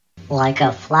like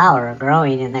a flower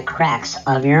growing in the cracks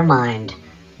of your mind.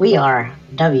 We are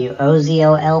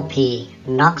WOZOLP,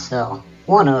 Knoxville,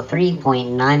 103.9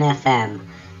 FM,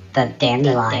 the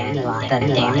Dandelion, the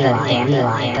Dandelion.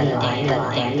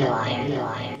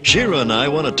 Shira and I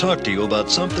want to talk to you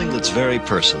about something that's very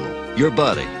personal, your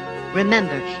body.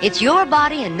 Remember, it's your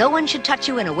body and no one should touch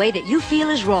you in a way that you feel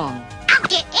is wrong. I'll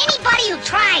get anybody who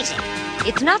tries it.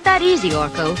 It's not that easy,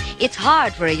 Orko. It's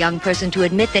hard for a young person to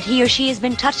admit that he or she has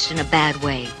been touched in a bad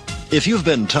way. If you've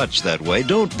been touched that way,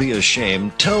 don't be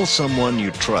ashamed. Tell someone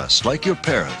you trust, like your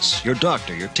parents, your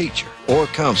doctor, your teacher, or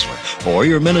counselor, or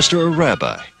your minister or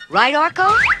rabbi. Right,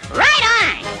 Orko? Right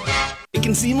on! It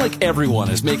can seem like everyone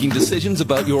is making decisions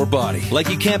about your body. Like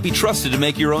you can't be trusted to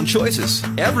make your own choices.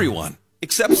 Everyone.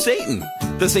 Except Satan.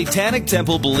 The Satanic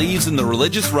Temple believes in the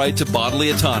religious right to bodily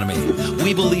autonomy.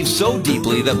 We believe so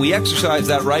deeply that we exercise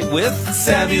that right with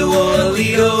Samuel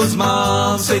Alito's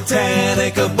Mom's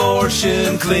Satanic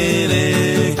Abortion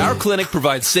Clinic. Our clinic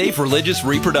provides safe religious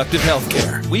reproductive health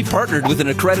care. We've partnered with an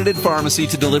accredited pharmacy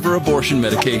to deliver abortion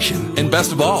medication. And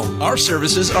best of all, our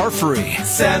services are free.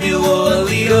 Samuel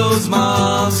Alito's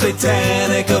Mom's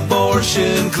Satanic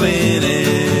Abortion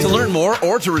Clinic. To learn more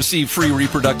or to receive free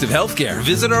reproductive health care,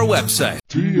 visit our website,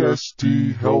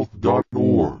 tsthealth.org.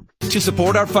 To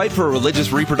support our fight for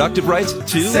religious reproductive rights,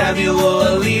 to Samuel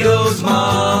Alito's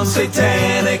Mom's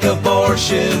Satanic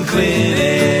Abortion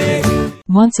Clinic.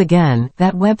 Once again,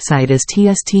 that website is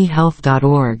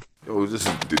tsthealth.org. Yo, this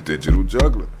is the Digital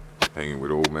Juggler, hanging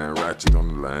with old man Ratchet on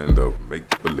the land of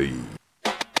make-believe.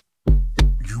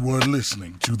 You are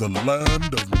listening to the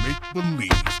Land of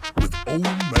Make-Believe with Old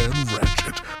Man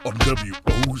Ratchet on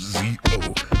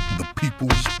WOZO, the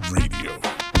People's Radio.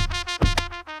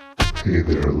 Hey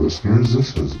there, listeners.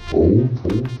 This is Old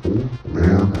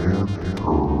Man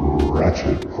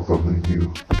Ratchet welcoming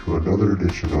you to another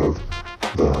edition of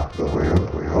the Land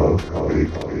of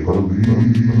Make-Believe.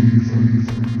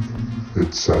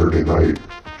 It's Saturday night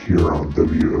here on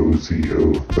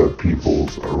WOZO, the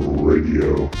People's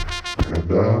Radio.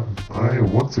 And I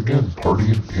am once again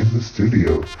partying in the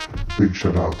studio. Big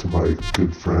shout out to my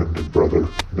good friend and brother,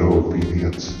 No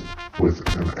Obedience, with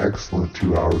an excellent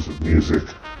 2 hours of music.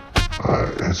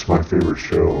 It's my favorite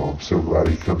show. I'm so glad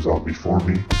he comes on before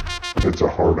me. It's a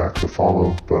hard act to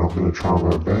follow, but I'm going to try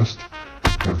my best.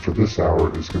 And for this hour,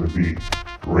 it's going to be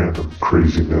random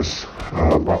craziness.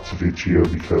 Lots of Ichio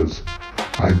because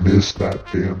I miss that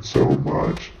band so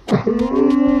much. I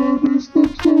miss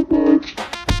them so much.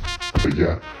 But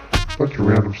yeah, bunch of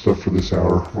random stuff for this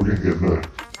hour. We're going to get in a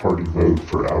party mode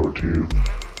for hour 2.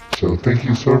 So thank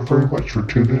you so very much for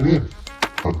tuning in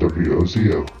on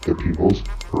WOZO, the People's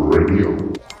Radio.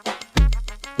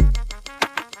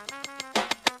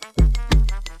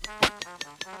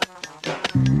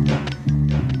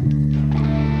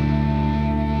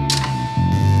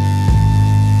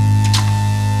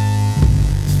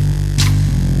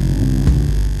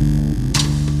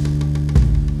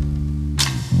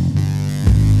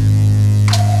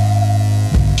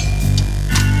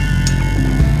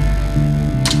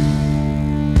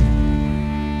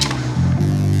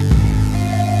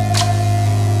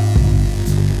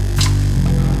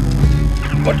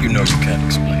 What you know you can't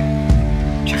explain.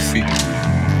 But you feel it.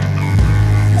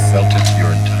 You felt it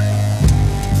your entire life.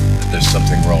 That there's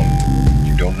something wrong.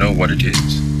 You don't know what it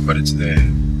is, but it's there.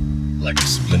 Like a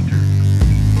splinter.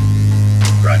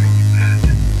 Driving you mad.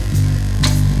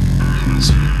 This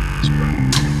is wrong.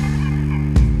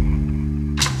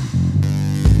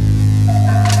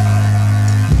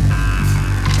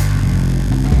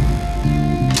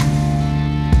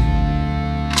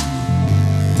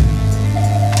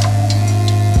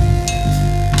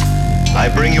 I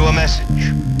bring you a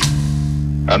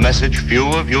message few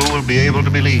of you will be able to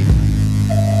believe,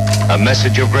 a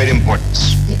message of great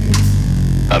importance,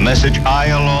 a message I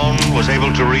alone was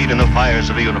able to read in the fires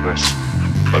of the universe.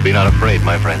 But be not afraid,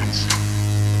 my friends.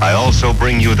 I also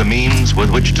bring you the means with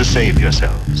which to save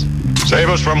yourselves. Save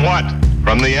us from what?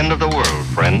 From the end of the world,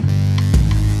 friend.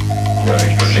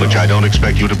 Which I don't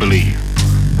expect you to believe.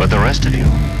 But the rest of you,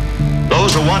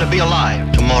 those who want to be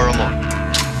alive tomorrow morning,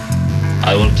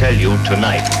 I will tell you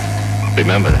tonight.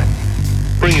 Remember that.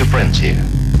 Bring your friends here.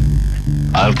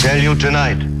 I'll tell you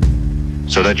tonight,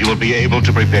 so that you will be able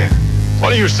to prepare.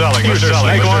 What are you selling?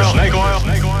 Snake oil? Snake oil?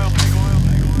 Snake oil?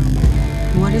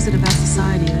 What is it about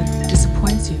society that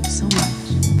disappoints you so much?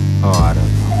 Oh, I don't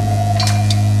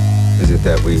know. Is it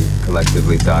that we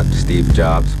collectively thought Steve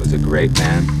Jobs was a great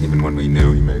man, even when we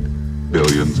knew he made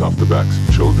Billions off the backs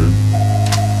of children?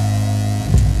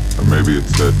 Or maybe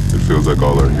it's that it feels like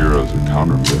all our heroes are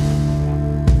counterfeit.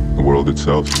 The world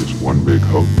itself's just one big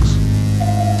hoax,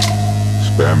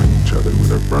 spamming each other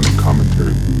with our running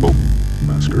commentary, both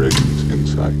masquerading as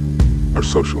insight, our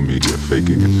social media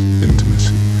faking as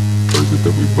intimacy? Or is it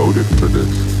that we voted for this?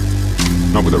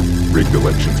 Not with our rigged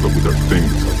elections, but with our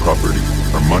things, our property,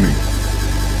 our money.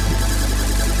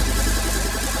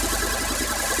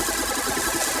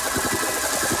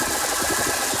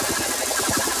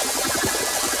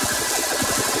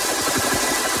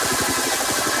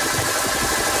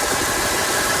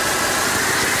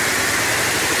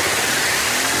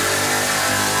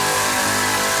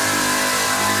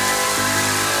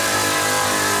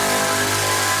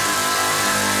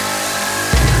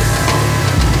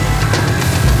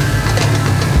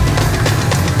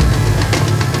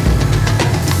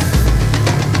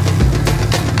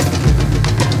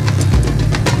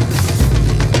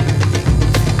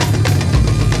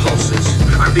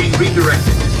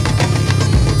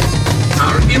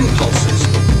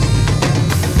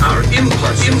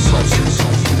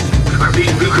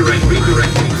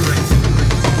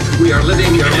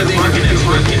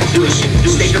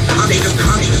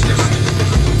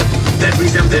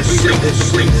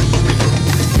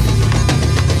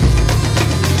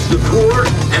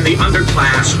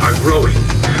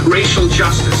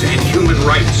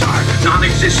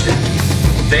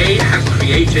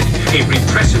 A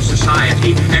repressive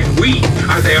society, and we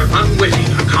are their unwitting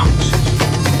accomplices.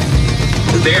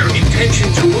 Their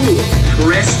intention to rule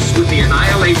rests with the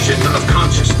annihilation of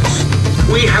consciousness.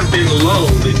 We have been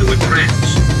lulled into a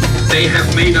trance. They have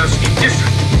made us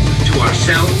indifferent to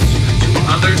ourselves, to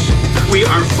others. We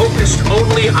are focused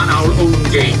only on our own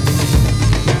gain.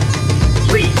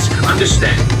 Please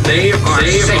understand, they are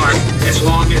safe as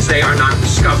long as they are not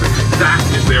discovered. That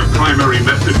is their primary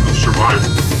method of survival.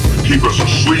 Keep us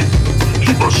asleep,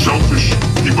 keep us selfish,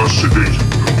 keep us sedated.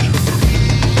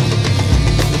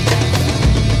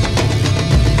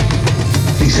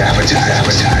 These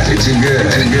advertisements are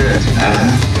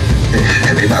good.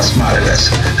 And they not smart at us.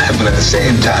 But at the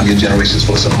same time, your generation's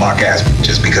full of some mark-ass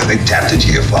just because they tapped into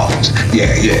your phones.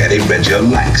 Yeah, they read your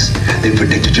likes. They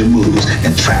predicted your moves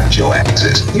and trapped your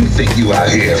asses. You think you out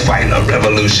here fighting a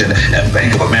revolution and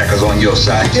Bank of America's on your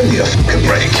side? Give me a fucking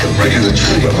break. Because a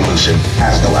true revolution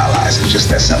has no allies. It's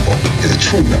just that simple. It's a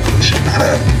true revolution, not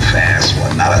a fast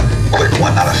one, not a quick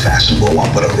one, not a fashionable one,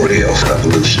 but a real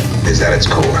revolution is at its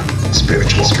core.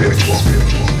 Spiritual.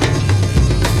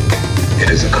 It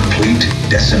is a complete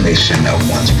decimation of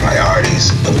one's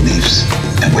priorities, beliefs,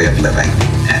 and way of living,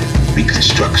 and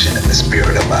reconstruction in the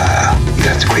spirit of, you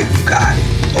have to create a new God,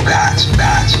 or gods,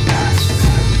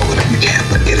 or whatever you can,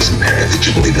 but it is imperative that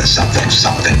you believe in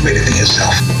something greater than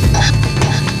yourself.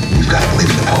 You've got to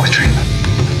believe in the poetry,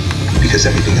 because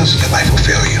everything else in your life will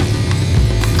fail you,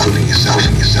 including yourself.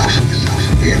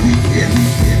 Hear me.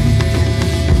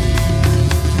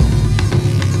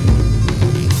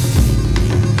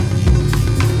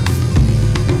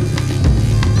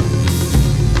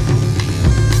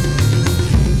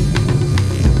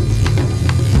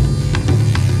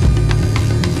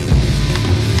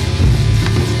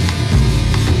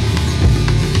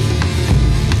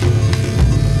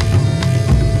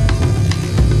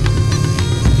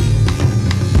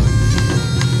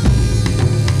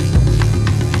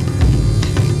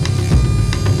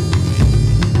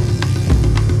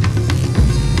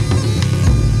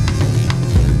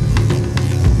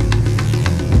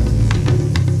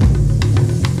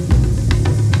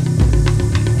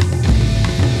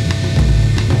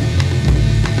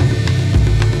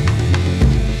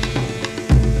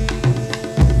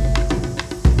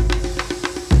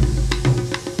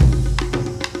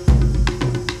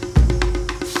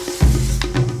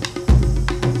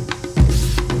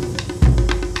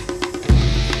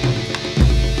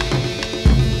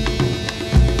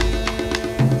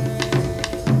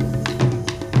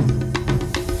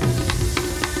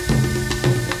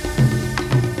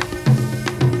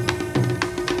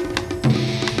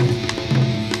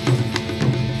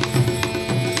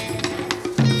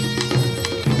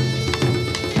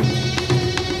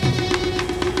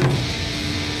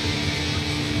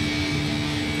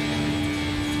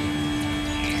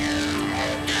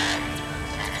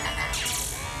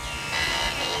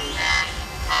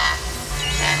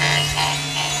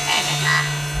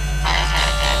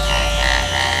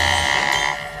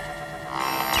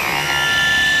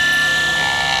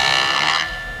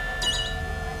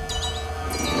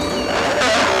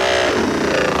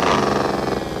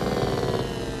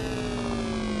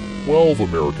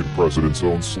 American presidents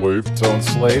own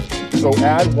slaves. So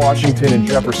add Washington and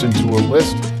Jefferson to a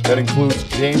list that includes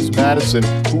James Madison,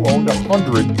 who owned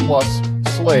 100 plus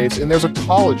slaves, and there's a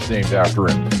college named after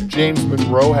him. James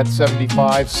Monroe had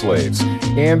 75 slaves.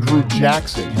 Andrew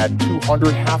Jackson had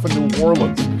 200. Half of New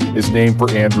Orleans is named for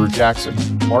Andrew Jackson.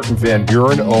 Martin Van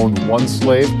Buren owned 1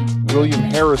 slave. William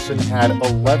Harrison had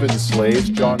 11 slaves.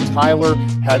 John Tyler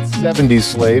had 70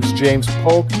 slaves. James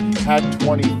Polk had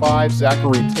 25.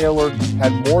 Zachary Taylor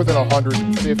had more than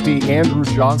 150. Andrew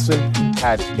Johnson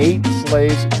had 8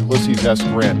 slaves. Ulysses S.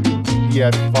 Grant, he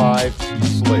had 5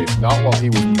 slaves. Not while he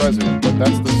was president, but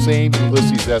that's the same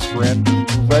Ulysses S. Grant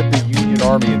who led the Union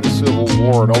Army in the Civil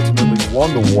War and ultimately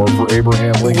won the war for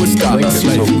Abraham Lincoln.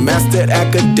 So, mastered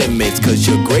academics, cause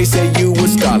your grade said you were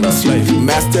scholar.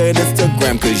 Mastered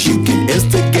Instagram, cause you can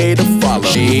instigate a follow.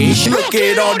 Look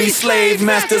at all these slave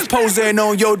masters posing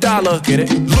on your dollar. Get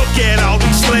it? Look at all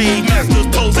these slave masters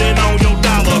posing on your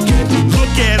dollar.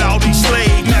 Look at all these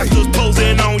slave masters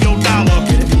posing on your dollar.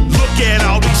 Look at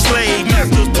all these slave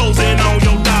masters posing on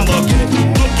your dollar.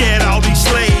 Look at all these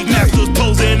slave masters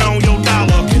posing on your dollar.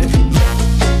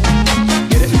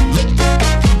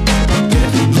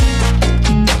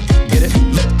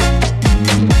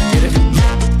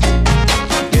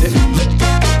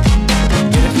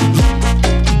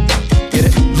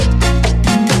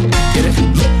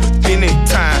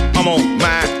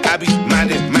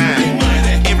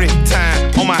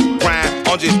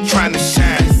 Just trying to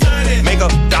shine. Make a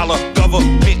dollar,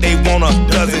 government, they want a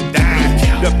dozen dime.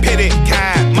 The petty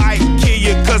kind might kill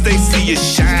you cause they see you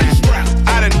shine.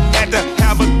 I done had to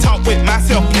have a talk with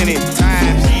myself plenty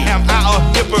times. Am I a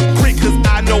hypocrite cause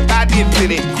I know I did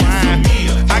plenty crime.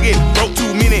 I get broke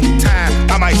too many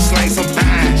times, I might slang some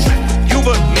dimes. You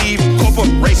believe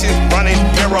corporations running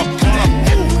marijuana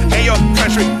and your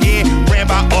country getting ran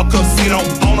by a casino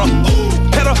owner.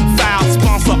 Pedophile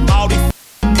sponsor all these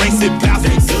racist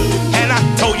bastards. And I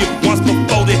told you once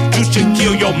before that you should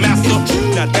kill your master.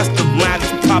 Now that's the line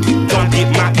that's probably gonna get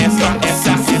my ass on.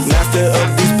 Master of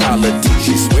these politics,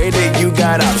 you swear that you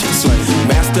got options.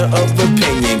 Master of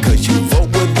opinion, cause you vote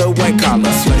with the white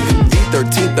collar. The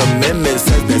 13th Amendment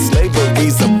says that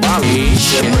slavery's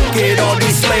abolished. Look at all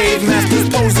these slave masters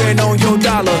posing on your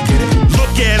dollar.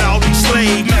 Look at all these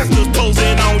slave masters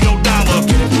posing on your dollar.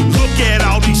 Look at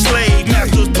all these slave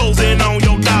masters posing on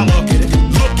your dollar.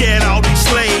 Look at all these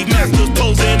slave masters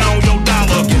posing on your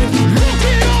dollar. Look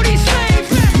at all these slave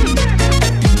masters.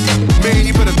 Man,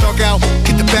 you better thug out,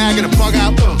 get the bag and the bug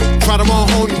out. Try them all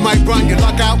home, you might run your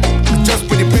luck out. Just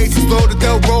when your base is loaded,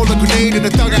 they'll roll a grenade in the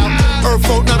dugout. Earth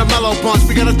folk, not a mellow bunch.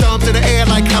 We got our thumbs in the air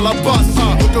like hella bust.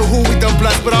 Look at who we done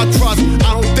blessed, but our trust,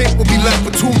 I don't think we'll be left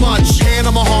with too much. Hand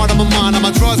on my heart, on my mind, on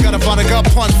my drugs. Got a vodka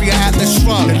punch for your Atlas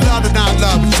shrug. And love or not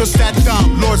love, it's just that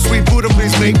dumb. Lord, sweet Buddha,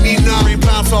 please make me numb. Rain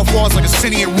bounce off walls like a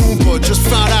city in Roomba. Just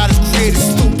found out it's created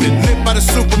stupid. Lit by the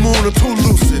supermoon, I'm too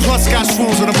lucid. Plus got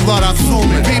shrooms in the blood, I'm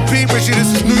zooming. BP, Richie, this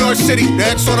is New York City. The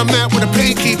X on the map with a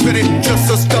pain keep in it. Just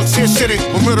us ducks here shitting.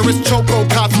 When murderous choco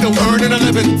cops still earning a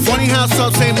living. Funny how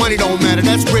some say money don't matter.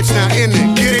 That's rich now, in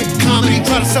it. Get it? Comedy.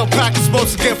 Try to sell pack, it's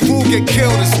supposed to get food, get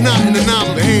killed. It's not an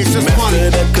anomaly. Hey, it's just money.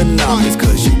 Mastered economics,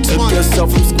 cause you took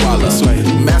yourself from squalor.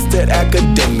 Mastered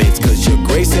academics, cause your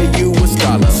grade said you were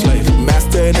scholar.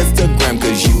 Mastered Instagram,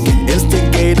 cause you can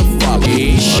instigate a follow.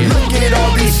 Look at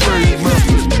all these slave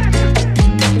masters.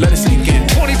 Let it sink in.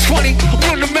 2020,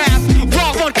 run the math.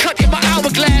 Raw one cut in my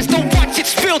hourglass. Don't watch it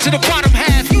spill to the bottom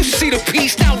half. You see the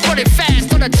piece now running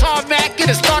fast on a tarmac in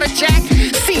a starter jack.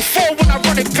 C4 when I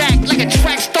run it back like a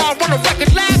track star on a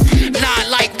record lap. Nah,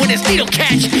 like when it's needle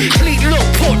catch. Clean look,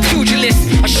 port pugilist.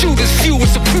 A shooter's view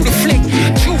is a brutal flick.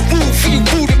 Too rude for you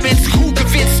rudiments. Who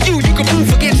convinced you can move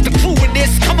against the crew in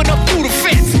this? Coming up through the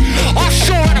fence.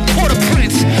 Offshore at a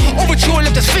Port-au-Prince. Overjoyed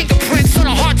left his fingerprints on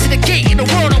the hearts of the gate in the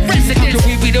world of residence. How can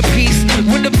we be the peace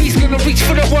when the beast gonna reach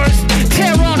for the worst?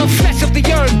 Tear all the flesh of the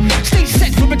earth. Stay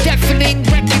set from a deafening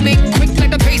reckoning. Quick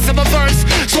like the pace of a verse.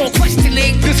 So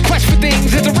questioning this quest for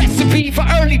things is a recipe for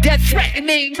early death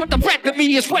threatening. But the breath of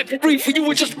me is weaponry for you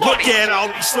and just money. Look at all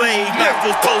these slave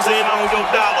masters posing on your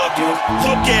dollar.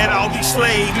 Look at all these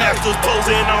slave masters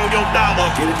posing on your dollar.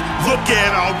 Look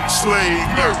at all these slave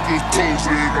masters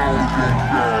posing on your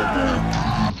dollar.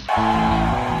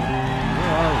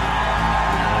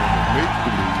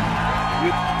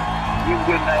 You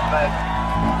win that match.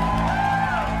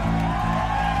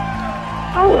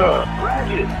 Oh,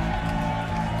 Ratchet.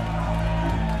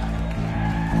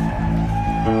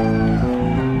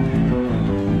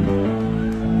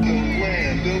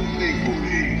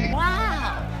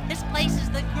 Wow, this place is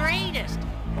the greatest.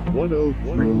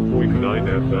 103.9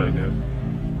 FM.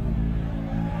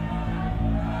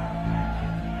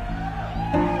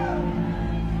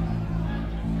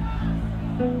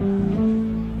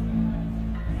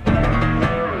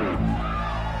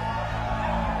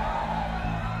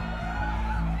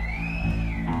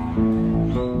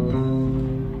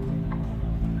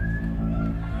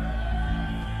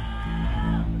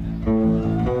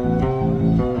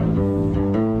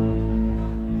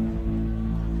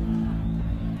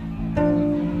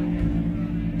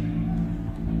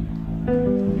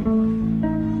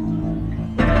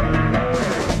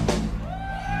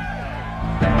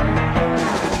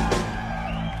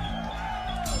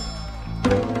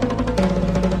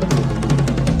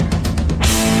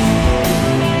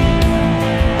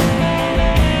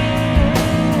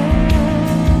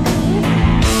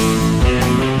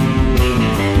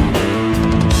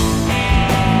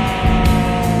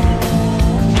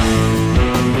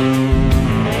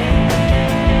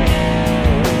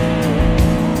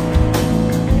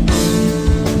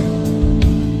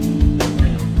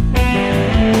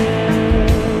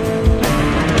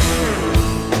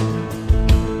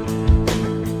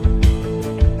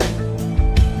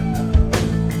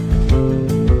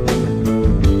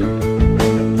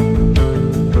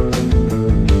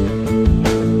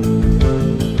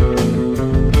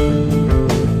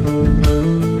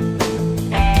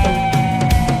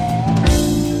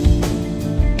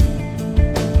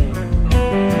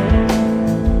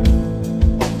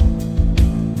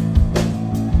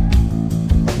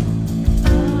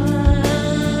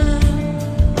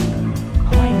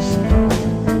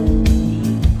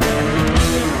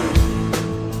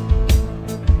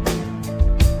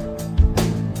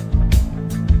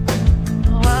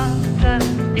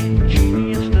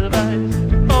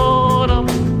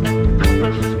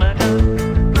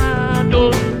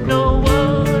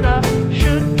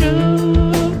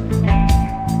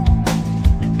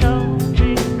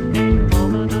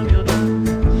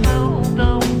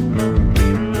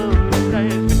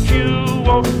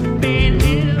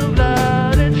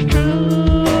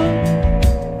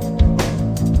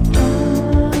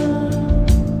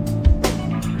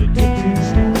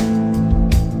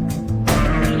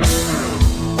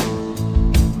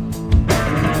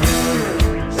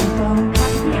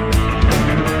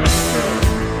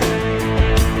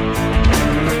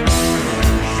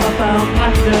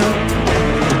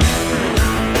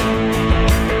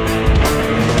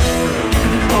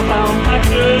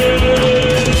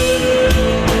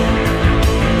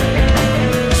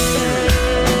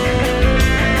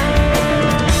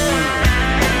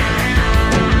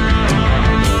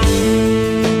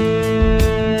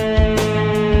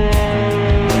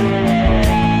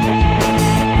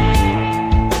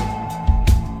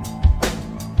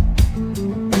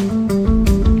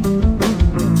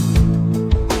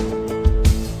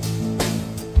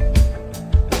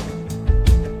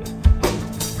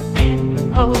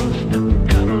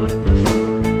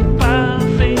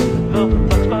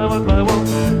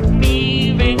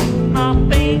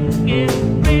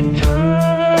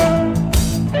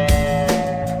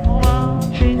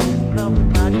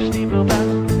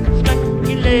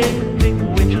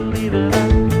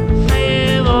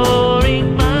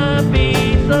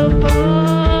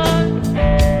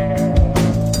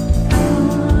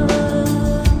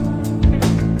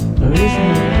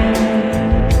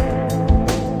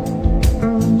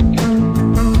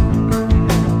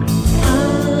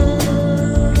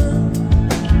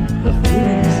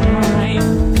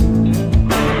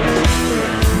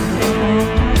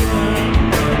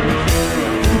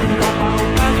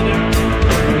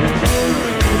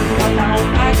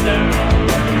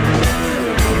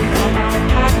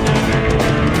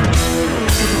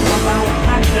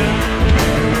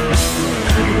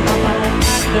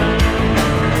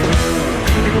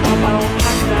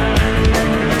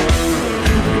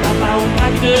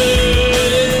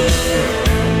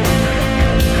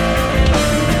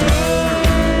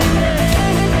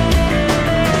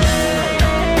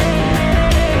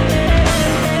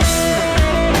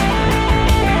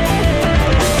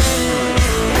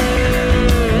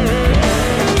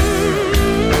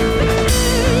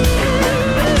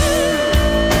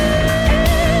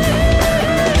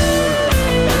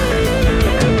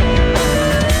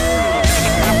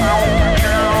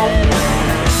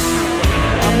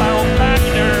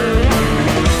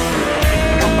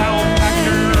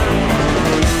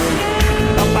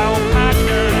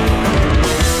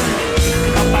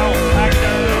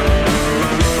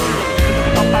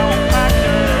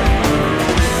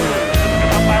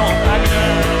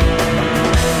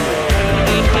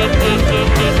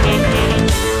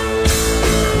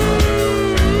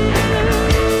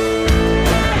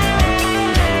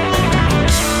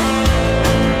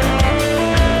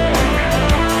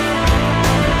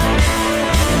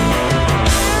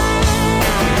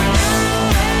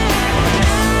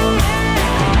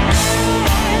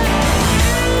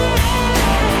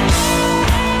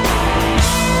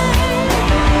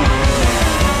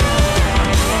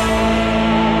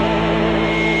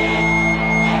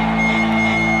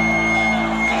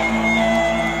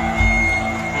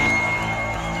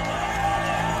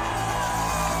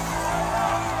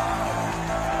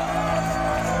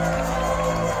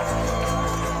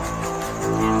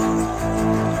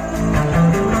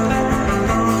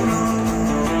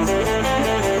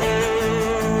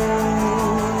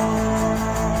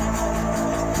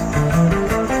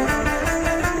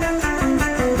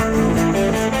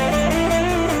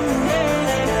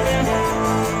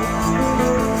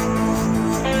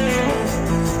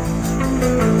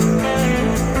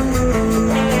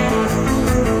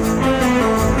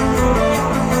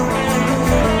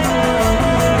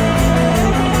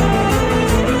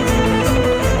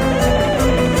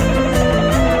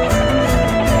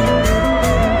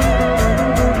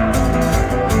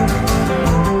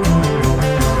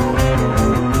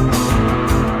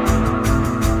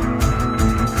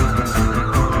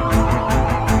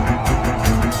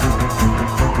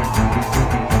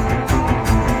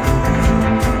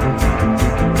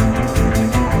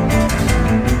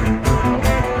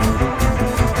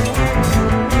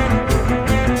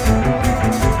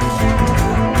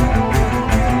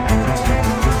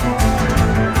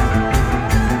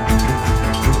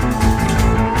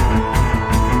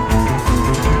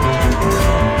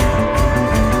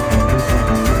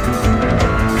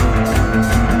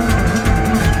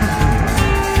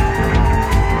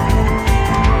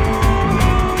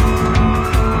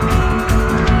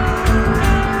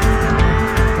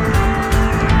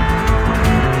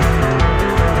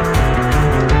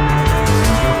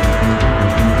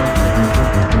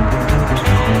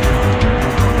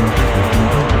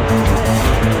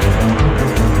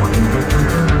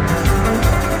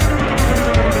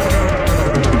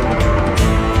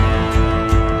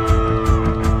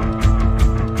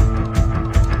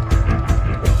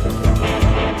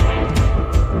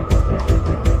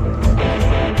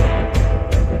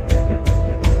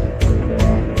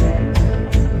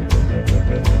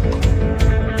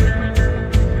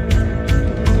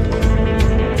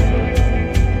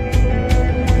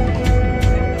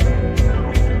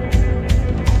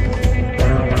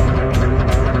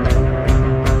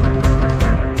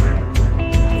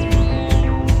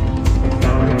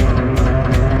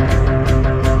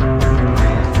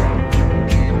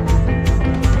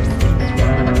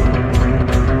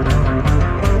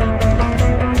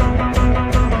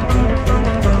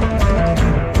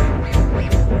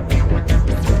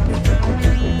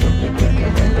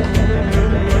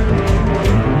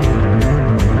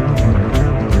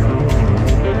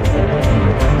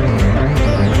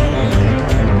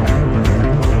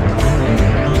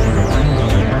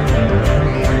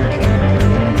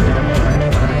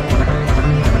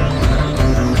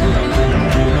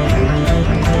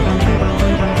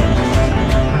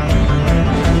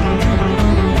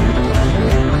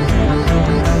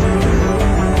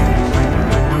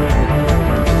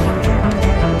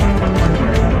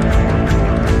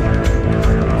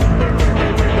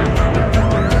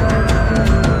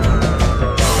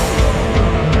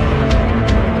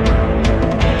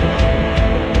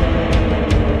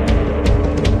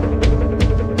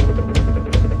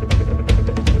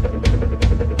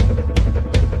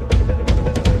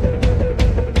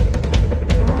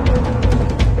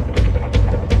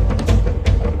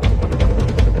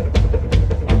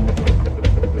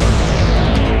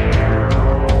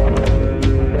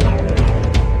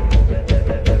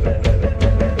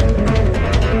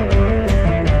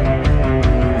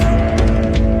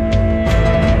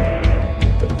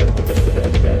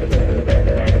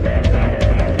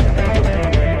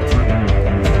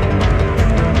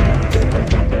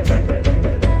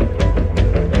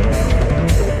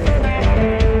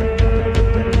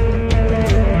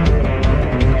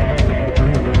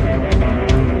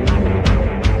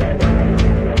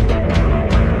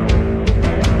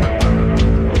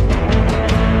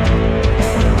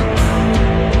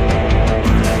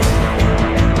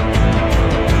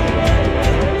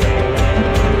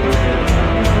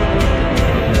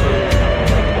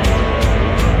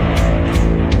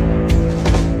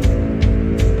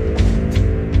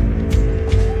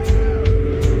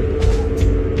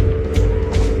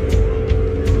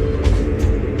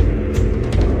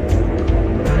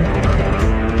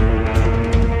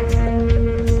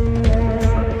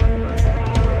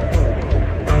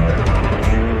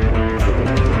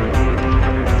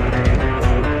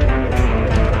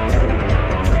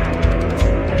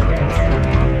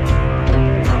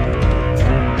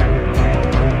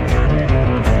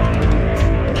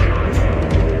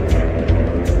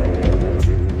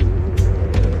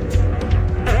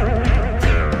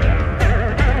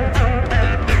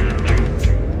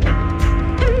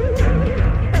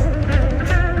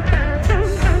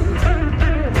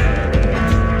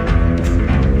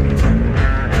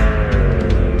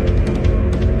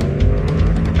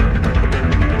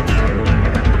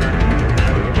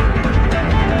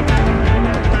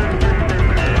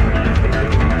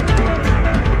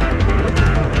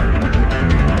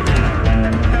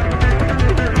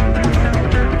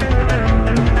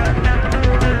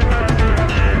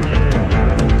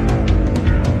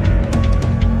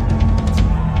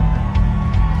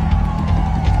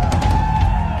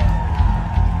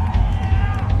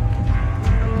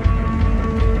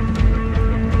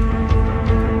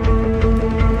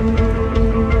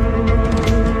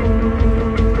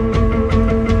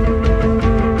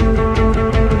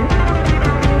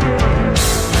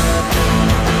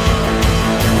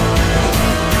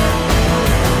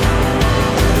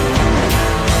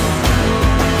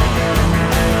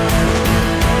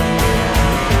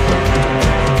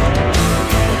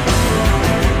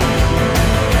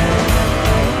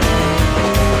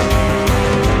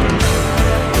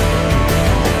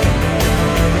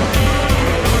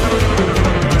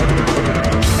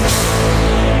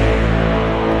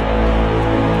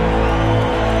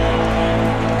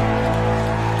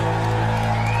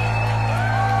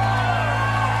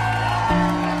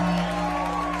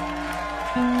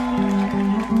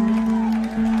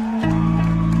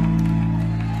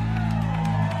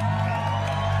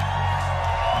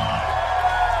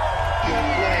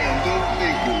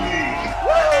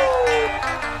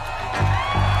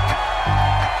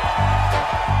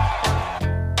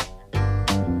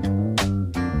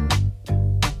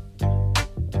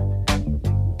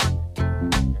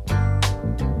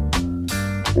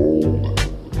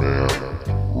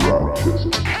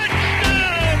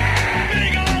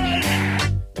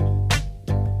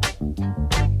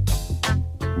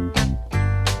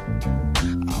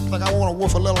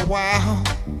 for a little while.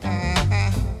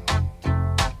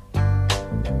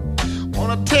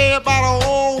 Wanna tell you about an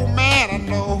old man I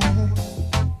know.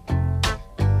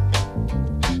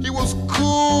 He was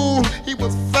cool, he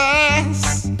was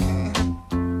fast.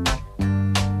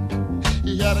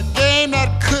 He had a game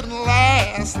that couldn't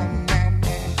last.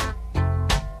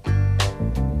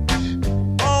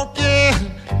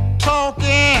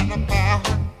 Talking about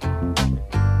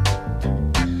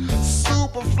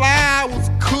Superfly was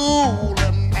cool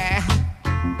and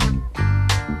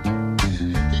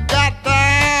he got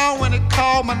down when he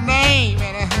called my name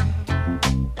and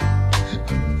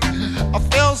I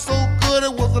felt so good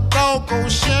it was a doggone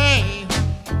shame.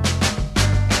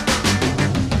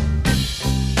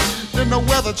 Then the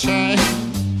weather changed.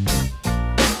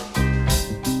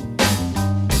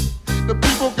 The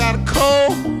people got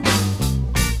cold.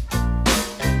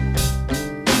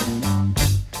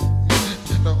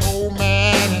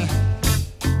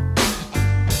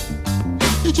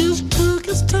 He just took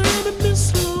his time and been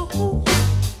slow.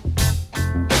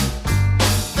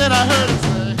 Then I heard him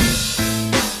say,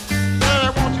 "Daddy,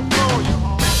 won't you blow your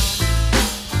horn?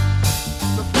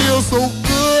 It feels so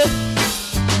good.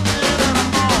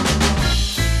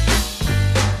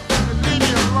 Leave me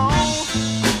alone.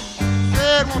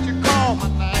 Dad, won't you call my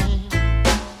name?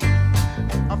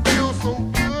 I feel so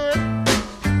good.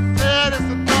 Dad, it's a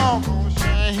doggone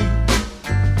shame."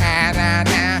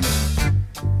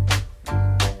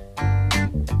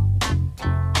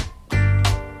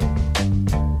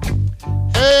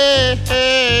 Hey,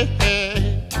 hey,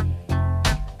 hey.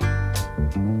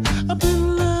 I've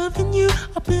been loving you,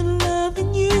 I've been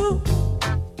loving you.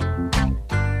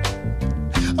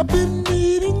 I've been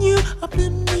needing you, I've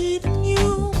been needing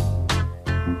you.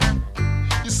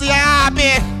 You see, I've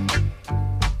been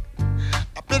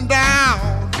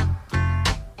down.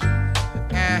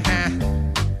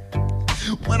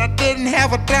 When I didn't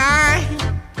have a dime.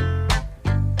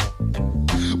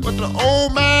 But the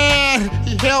old man,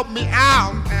 he helped me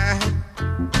out.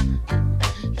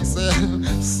 He said,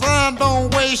 "Son,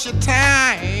 don't waste your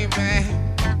time, man."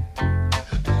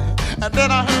 And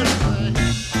then I heard him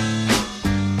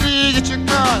say, "Get your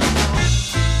gun.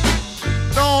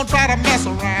 Don't try to mess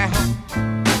around.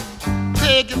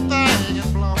 Take your thing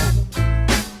and blow."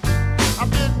 I've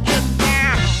been getting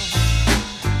down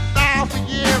for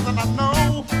years, and I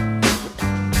know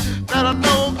that I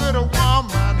know good a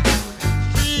woman.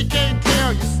 She can't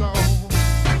tell you so.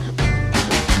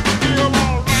 Feel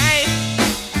alright,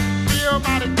 feel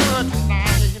mighty good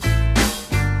tonight.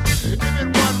 If it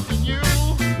wasn't for you,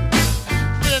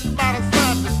 been by the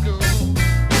Sunday school.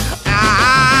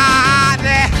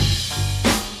 There.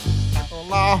 Oh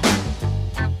Lord,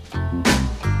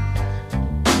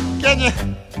 can you?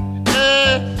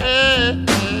 Hey, hey,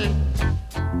 hey.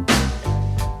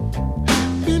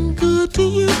 Been good to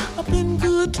you, I've been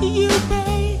good to you,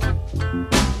 babe.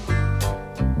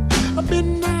 I've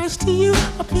been nice to you,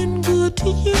 I've been good to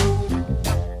you.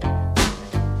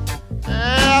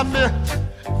 Yeah, I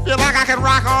feel like I can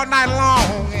rock all night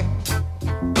long.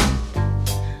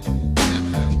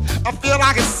 I feel like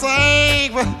I can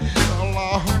sing for so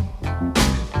long.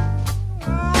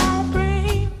 Oh,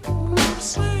 babe,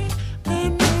 sing,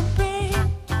 babe.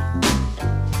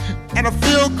 And I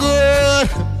feel good,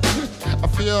 I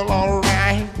feel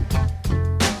alright.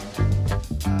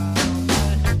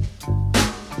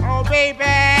 Oh, baby,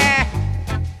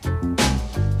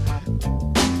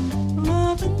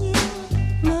 loving you,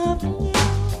 loving you,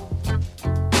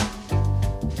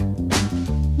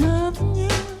 loving you,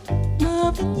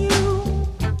 loving you,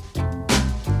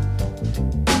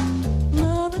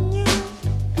 loving you,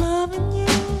 loving you.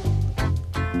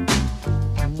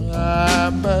 Yeah,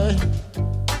 babe.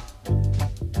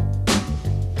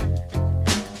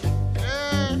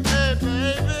 Hey, hey,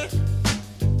 baby.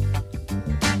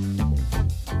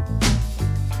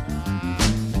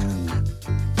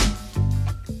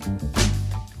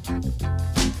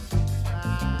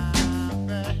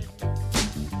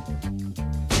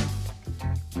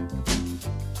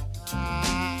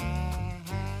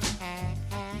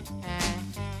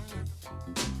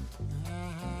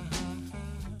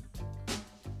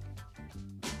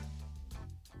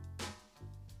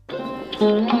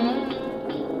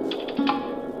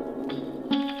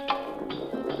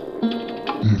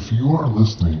 If you are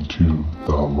listening to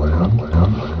The Land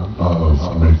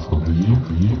of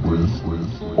Make-Believe with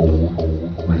Old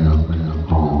Man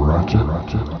Ratchet,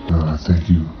 then I thank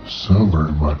you so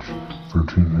very much for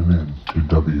tuning in to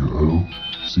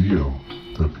WOZO,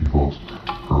 the People's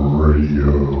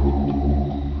Radio.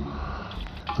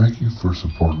 Thank you for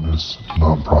supporting this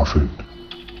non-profit,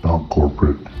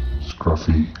 non-corporate,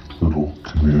 scruffy little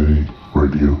community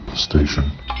radio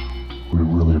station. We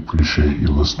really appreciate you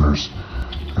listeners.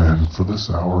 And for this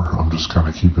hour, I'm just kind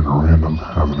of keeping it random,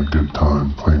 having a good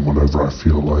time, playing whatever I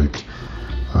feel like.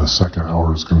 Second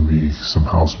hour is going to be some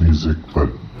house music, but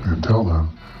until then,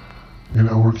 you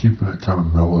know, we're keeping it kind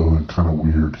of mellow and kind of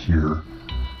weird here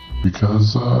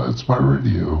because it's my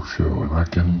radio show and I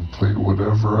can play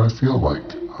whatever I feel like.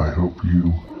 I hope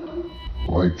you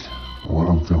like what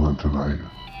I'm feeling tonight.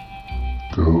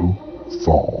 Go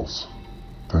Falls.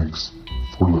 Thanks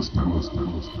for listening.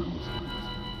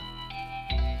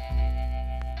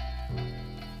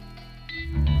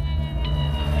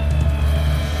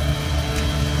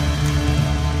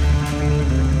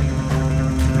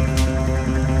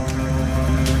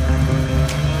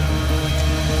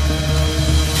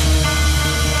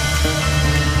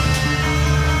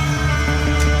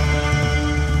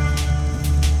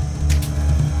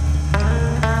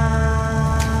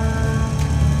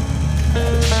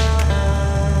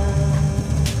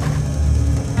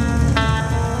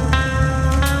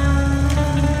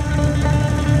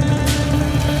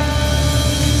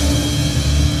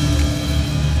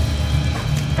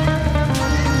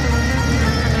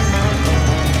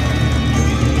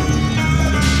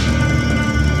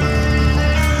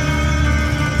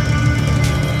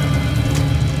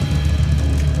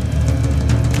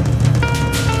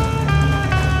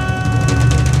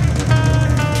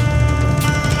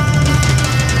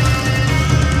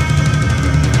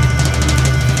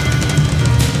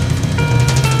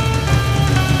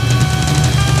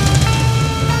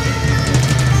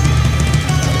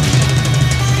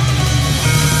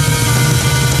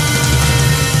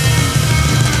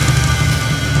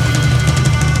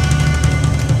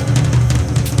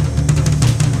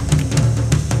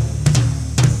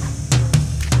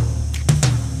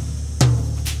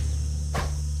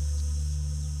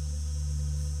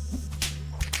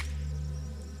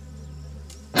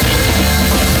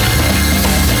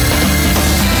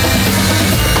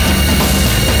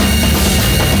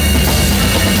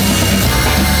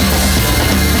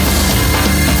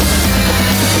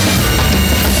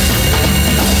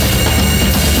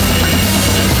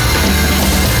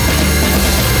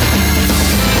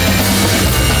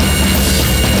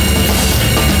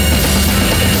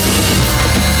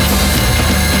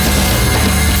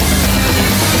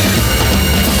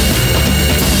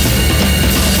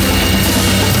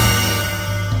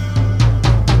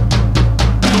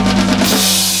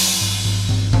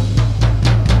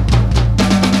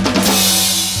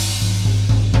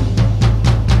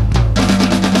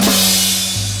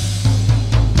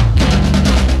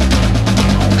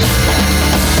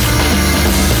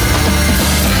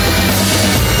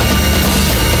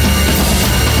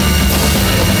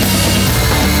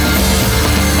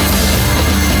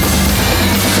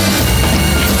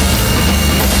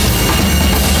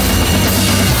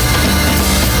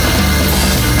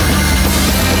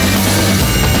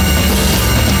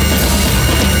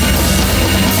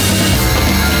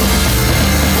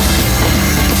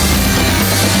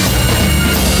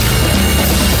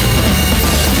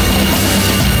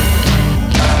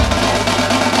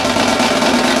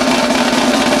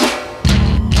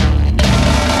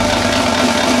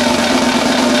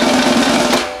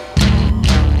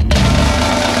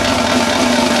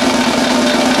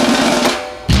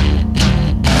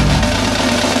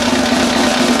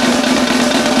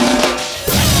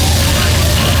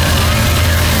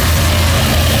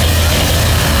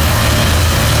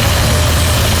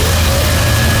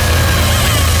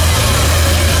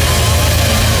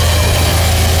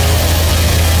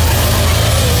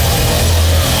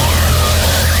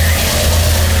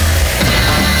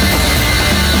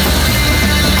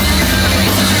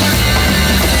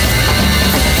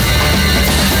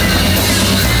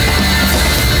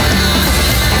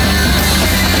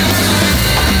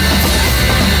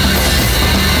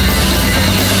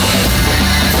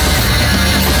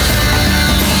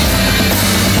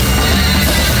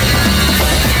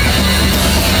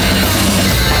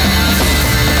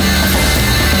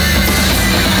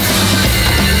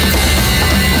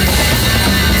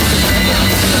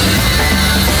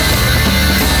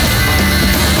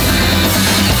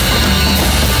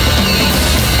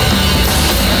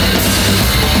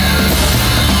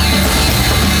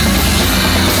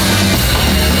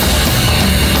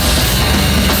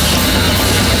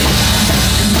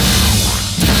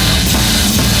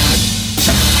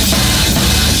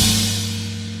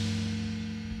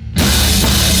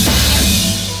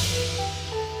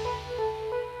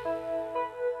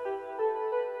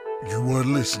 You are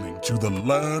listening to the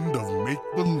Land of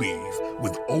Make-Believe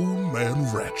with Old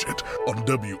Man Ratchet on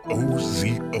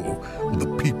WOZO,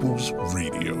 the People's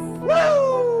Radio.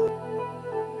 Woo!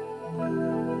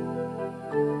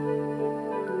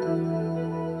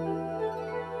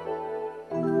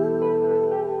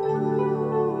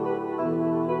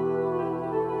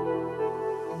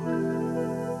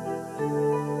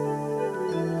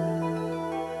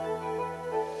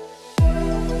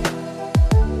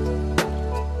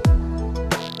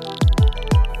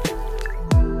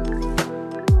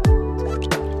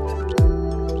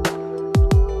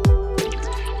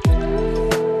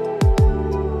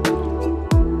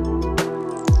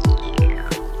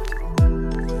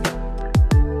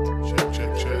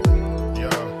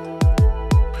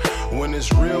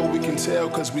 it's real, we can tell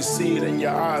cause we see it in your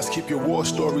eyes. Keep your war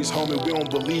stories, homie, we don't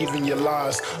believe in your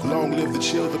lies. Long live the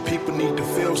chill, the people need to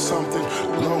feel something.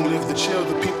 Long live the chill,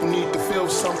 the people need to feel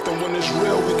something. When it's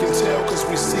real, we can tell cause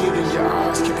we see it in your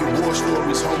eyes. Keep your war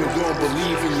stories, homie, we don't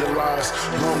believe in your lies.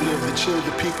 Long live the chill,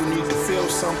 the people need to feel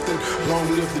something. Long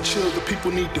live the chill, the people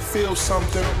need to feel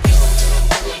something.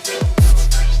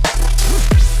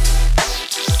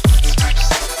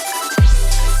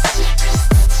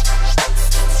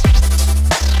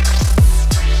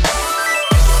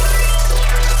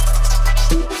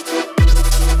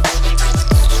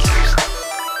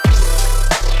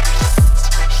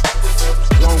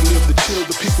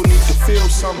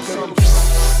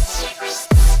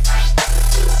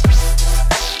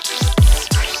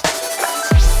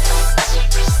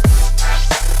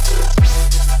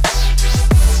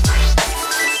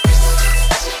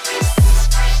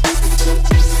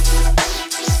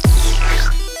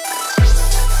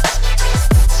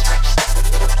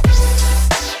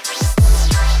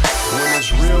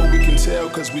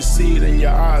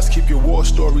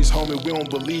 We don't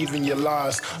believe in your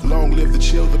lies. Long live the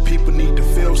chill, the people need to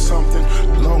feel something.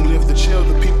 Long live the chill,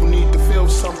 the people need to feel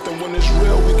something. When it's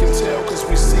real, we can tell cause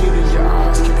we see it in your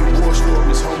eyes. Keep your war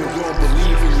stories, homie, we don't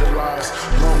believe in your lies.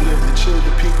 Long live the chill,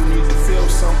 the people need to feel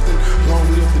something. Long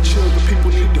live the chill, the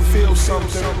people need to feel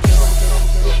something.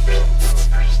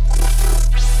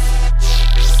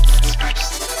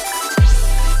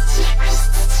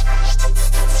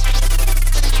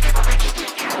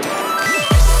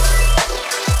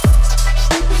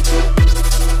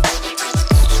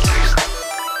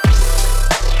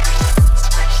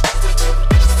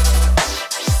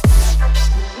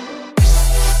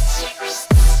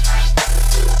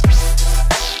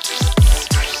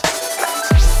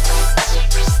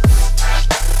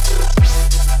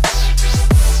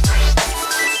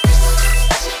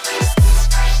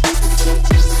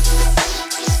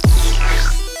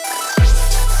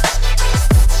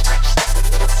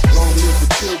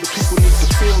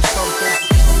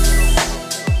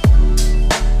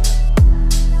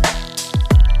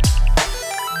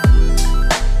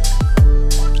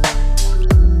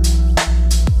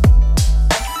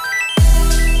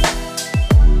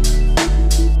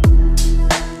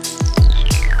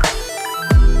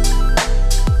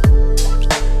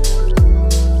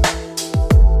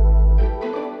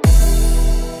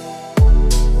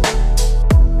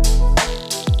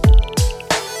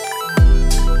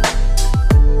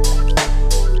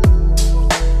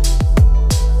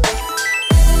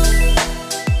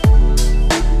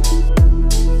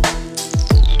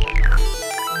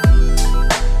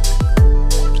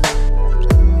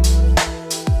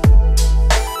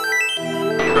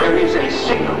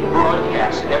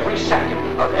 every second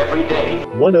of every day.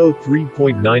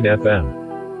 103.9 FM.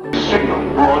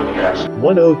 Signal broadcast.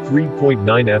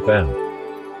 103.9 FM.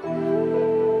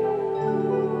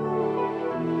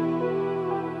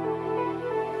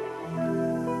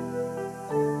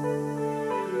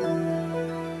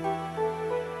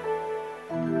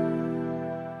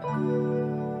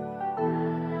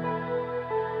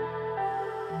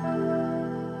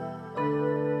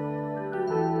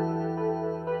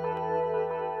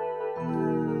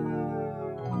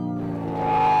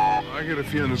 I get a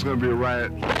feeling there's gonna be a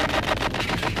riot.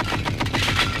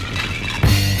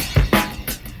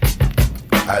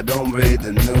 I don't read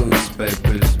the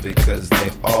newspapers because they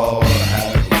all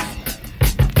have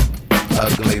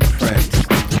ugly prints.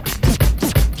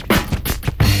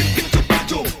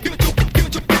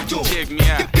 Check me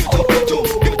out.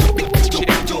 Check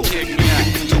me out.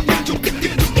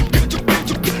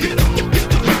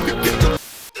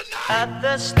 At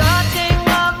the starting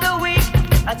of the week,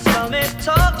 at Summit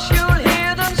Talks, you'll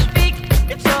hear them speak.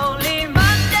 It's only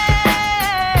Monday.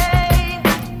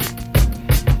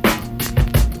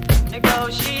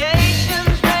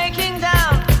 Negotiations breaking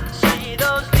down. See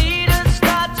those leaders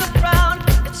start to frown.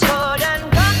 It's sword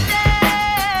and gun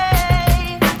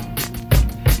day.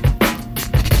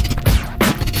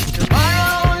 Tomorrow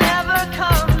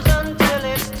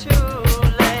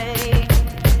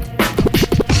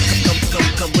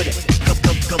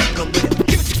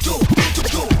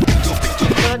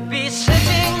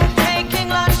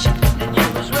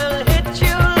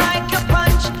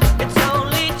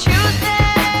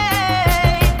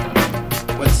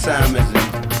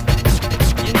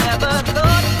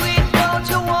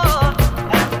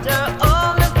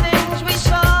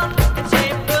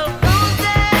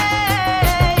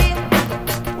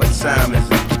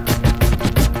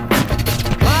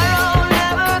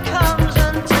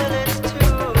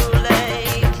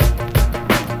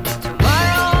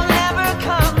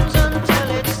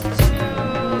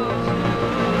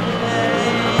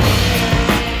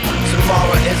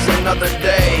another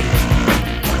day.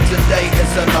 Today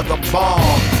is another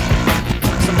bomb.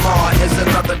 Tomorrow is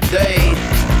another day.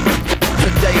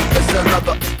 Today is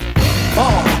another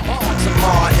bomb.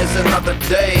 Tomorrow is another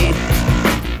day.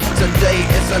 Today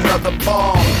is another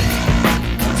bomb.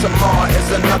 Tomorrow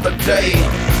is another day.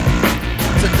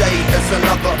 Today is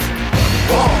another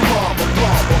bomb.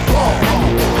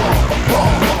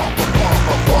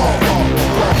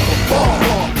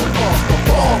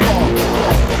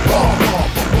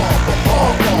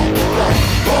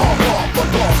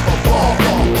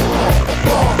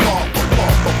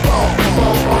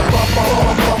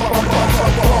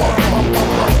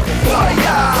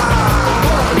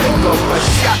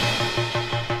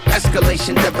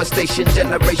 Escalation, devastation,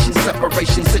 generation,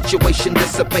 separation, situation,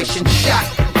 dissipation, shot.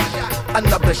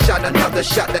 Another shot,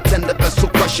 the tender vessel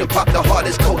crushing, pop the heart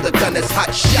is cold, the gun is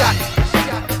hot, shot.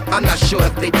 I'm not sure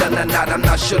if they done or not, I'm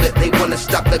not sure that they wanna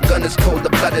stop, the gun is cold, the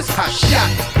blood is hot, shot.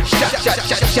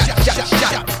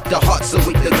 The hearts are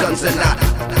weak, the guns are not.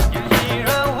 Hear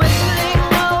a whistling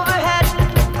overhead.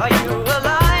 Are you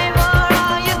alive or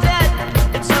are you dead?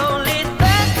 It's only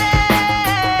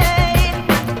Thursday.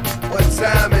 What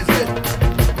time is it?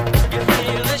 You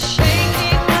feel the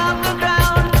shaking of the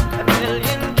ground. A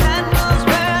million candles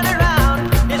burn around.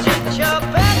 Is it your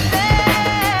birthday?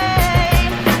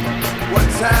 What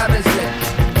time is it?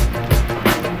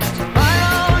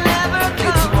 Tomorrow never Get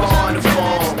comes tomorrow on the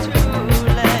phone. too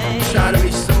late. Trying to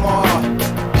reach tomorrow.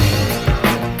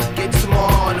 Get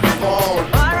tomorrow on the phone.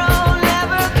 Tomorrow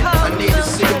never comes I need to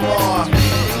see tomorrow. too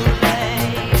late.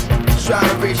 Trying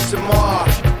to reach tomorrow.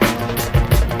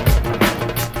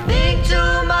 Think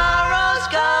tomorrow's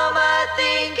come, I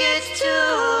think it's too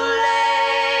late.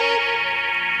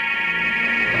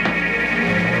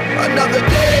 Another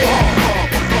day.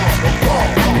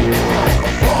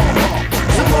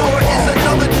 Tomorrow is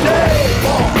another day.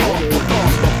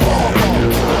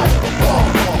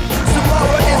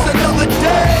 Tomorrow is another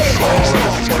day.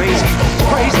 It's crazy. It's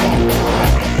crazy.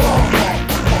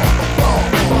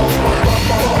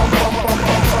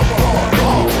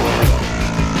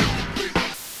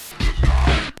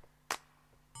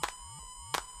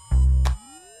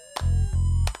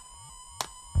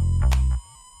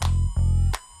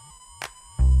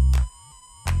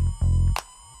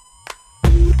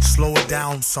 Slow it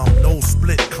down some, no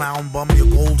split, clown bum. Your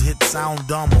gold hit sound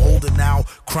dumb, hold it now,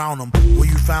 crown them. Where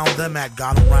you found them at,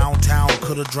 got them round town.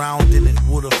 Could've drowned in it,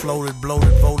 would've floated,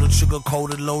 bloated, voted, sugar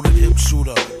coated, loaded, hip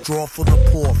shooter. Draw for the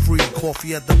poor, free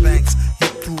coffee at the banks.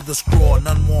 Hit through the straw,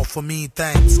 none more for me,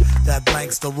 thanks. That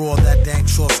blanks the roar, that dank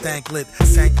sure stank lit.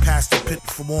 Sank past the pit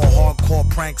for more hardcore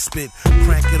prank spit.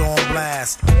 Crank it on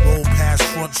blast, roll past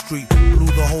Front Street. Blew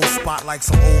the whole spot like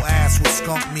some old ass with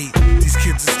skunk meat. These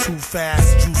kids is too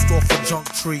fast, juiced off a junk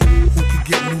tree. Who could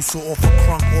get looser off a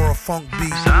crunk or a funk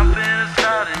beat? Something is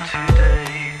starting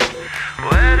today.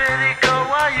 Where did it go?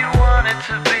 Why you want it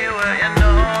to be? Where you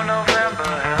know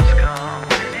November has come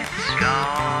and it's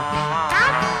gone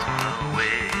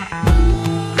away.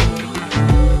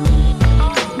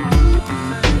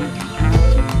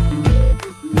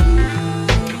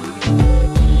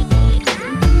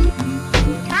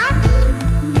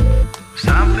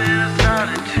 Something is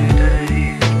starting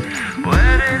today.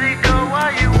 Where did it go? Why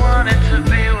you want it to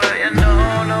be? Where you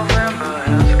know November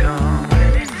has come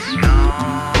and it's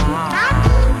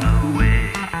gone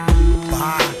away.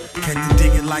 Bye. Can you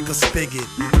dig it like a spigot?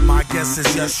 My guess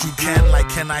is yes you can, like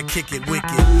can I kick it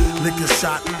wicked? Lick a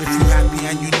shot if you happy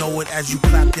and you know it as you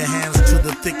clap your hands to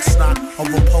the thick snot of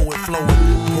a poet flowing.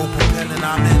 Rope a pen and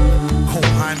I'm in.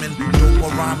 Cold hymen, dope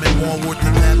or rhyming, more worth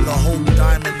than the hope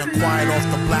diamond. Acquired off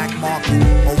the black market.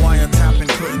 A wiretapping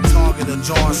couldn't target a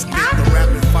jar spit. The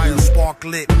rapid fire spark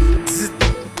lit. Zit.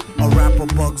 A rapper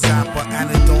bug zapper, and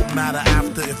it don't matter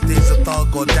after if there's a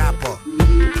thug or dapper.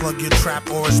 Plug your trap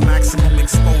or it's maximum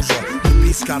exposure. The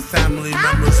beast got family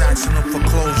members asking them for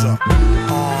closure.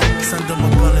 Send them a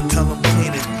gun and tell them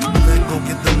clean it. Then go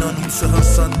get the nun who said her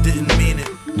son didn't mean it.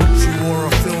 She wore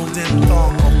a filled-in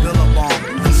thong or billabong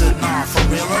and said, nah, for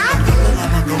real,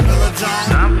 I'm a gorilla John.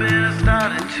 Something is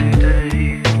starting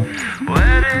today.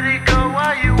 Where did it go?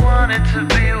 Why you want it to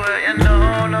be? Where you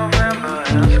know November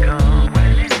has come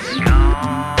when it's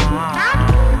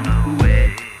gone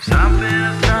away. Something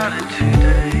is starting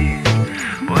today.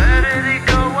 Where did it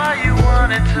go? Why you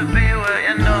want it to be? Where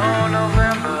you know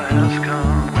November has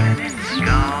come when it's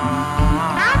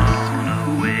gone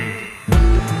away.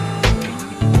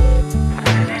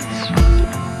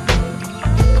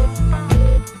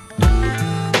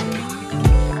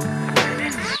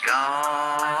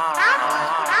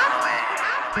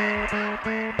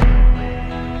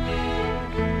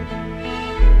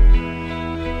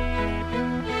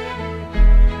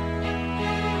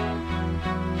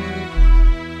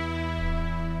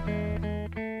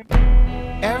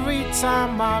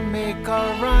 time I make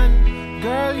a run,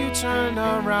 girl, you turn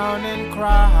around and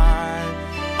cry.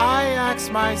 I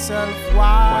ask myself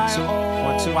why,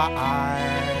 why?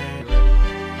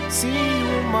 See,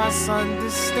 you must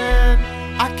understand,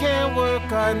 I can't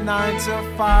work a 9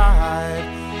 to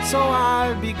 5, so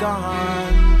I'll be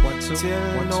gone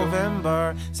till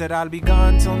November. Said I'll be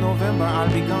gone till November,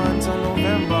 I'll be gone till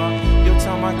November. You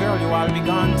tell my girl, I'll be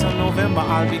gone till November,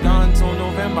 I'll be gone till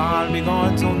November, I'll be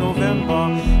gone till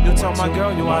November. You tell my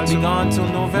girl, I'll be gone till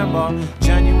November.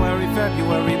 January,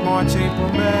 February, March,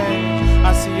 April, May.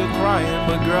 I see you crying,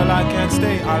 but girl, I can't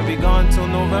stay. I'll be gone till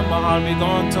November, I'll be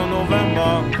gone till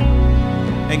November.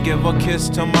 And give a kiss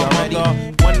to my mother.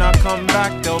 When I come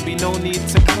back, there'll be no need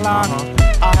to clock.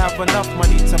 I have enough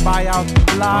money to buy out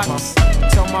blocks.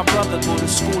 Tell my brother go to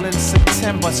school in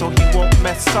September, so he won't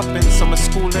mess up in summer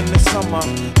school in the summer.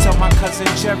 Tell my cousin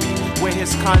Jerry wear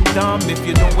his condom. If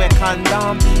you don't wear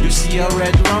condom, you see a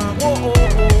red rum. Oh, oh,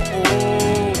 oh,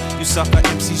 oh. You sucker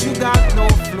MCs, you got no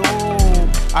flow.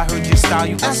 I heard your style,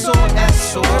 you SOS.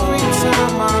 So every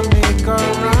time I make a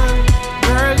run,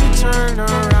 girl, you turn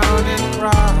around and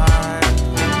cry.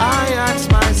 I ask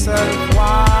myself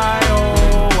why,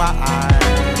 oh why?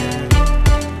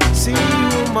 See,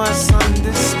 you must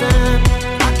understand,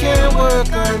 I can't work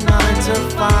a 9 to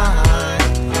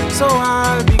 5, so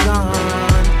I'll be gone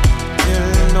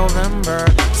till November.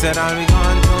 Said I'll be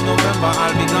gone till November,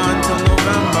 I'll be gone till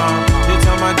November. You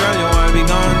tell my girl, I'll be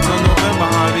gone till November,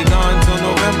 I'll be gone till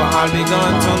November, I'll be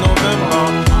gone till November.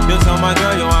 You tell my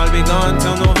girl, I'll be gone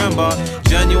till November.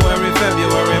 January,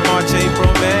 February, March,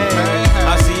 April, May.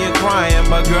 I see you crying,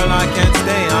 but girl, I can't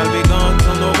stay. I'll be gone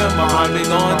till November, I'll be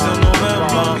gone till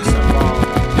November.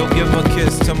 You'll give a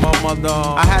kiss to my mother.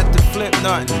 I had to flip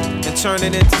nothing and turn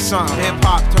it into something.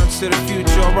 Hip-hop turns to the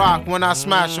future of rock when I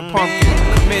smash a pumpkin.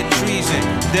 Commit treason,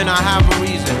 then I have a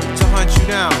reason to hunt you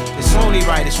down. It's only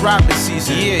right, it's rapping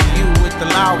season. Yeah, you with the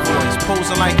loud voice,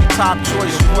 posing like your top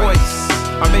choice voice.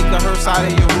 I make a hearse out of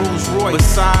your Rolls Royce.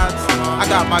 Besides, I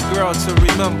got my girl to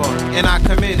remember, and I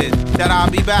committed that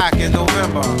I'll be back in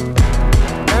November.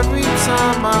 Every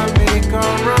time I make a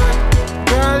run,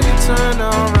 girl, you turn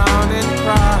around and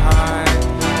cry.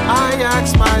 I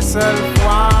ask myself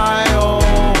why, oh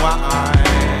why?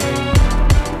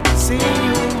 See,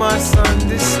 you must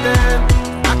understand,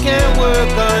 I can't work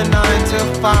a 9 to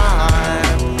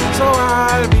 5, so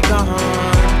I'll be gone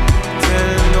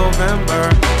till November.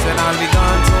 Said I'll be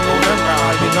gone till November,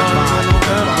 I'll be gone till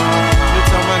November. You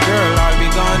tell my girl I'll be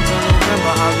gone till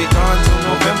November, I'll be gone till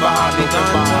November, I'll be gone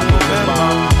till November.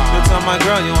 You tell my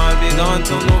girl I'll be gone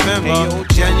till November.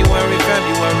 January,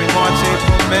 February, March,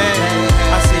 April, May.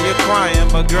 I see you crying,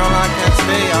 but girl I can't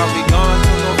stay. I'll be gone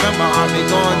till November, I'll be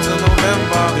gone till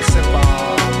November.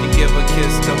 You give a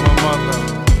kiss to my mother.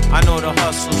 I know the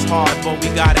hustle's hard, but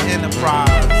we got an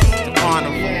enterprise. The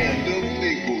carnival.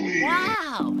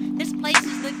 Wow, this place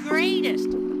is the greatest.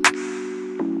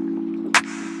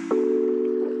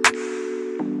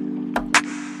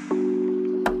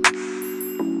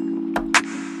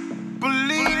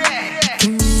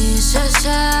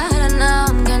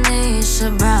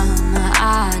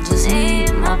 I just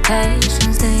need more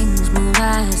patience. Things move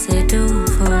as they do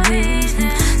for a reason.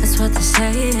 That's what they're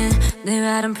saying. They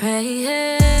ride and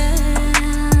praying.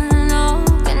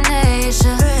 Open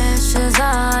nation, pressure's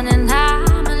on and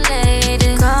I'm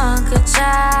elated. Conquer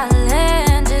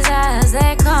challenges as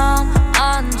they come,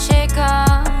 unshaken.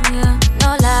 Yeah.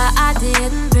 No lie, I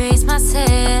didn't brace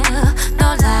myself.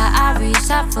 No lie, I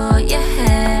reached out for your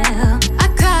help. I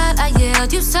cried, I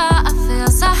yelled, you saw, I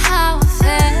felt, saw how I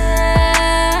felt.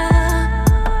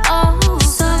 Oh,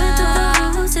 sorry through the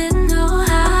rules, didn't know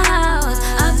how.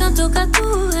 I've done to got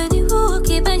through any rule,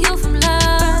 keeping you from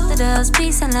love. That does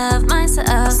peace and love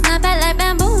myself. Snap back like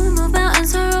bamboo, move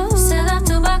mountains to roll. Still have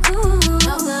to Baku.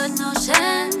 No good, no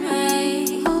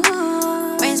Shenry.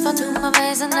 Rains fall through my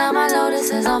face and now my lotus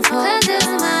is on full. Cleanses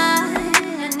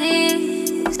my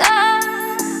knees.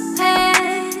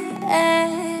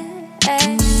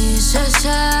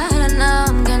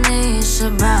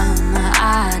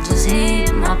 I just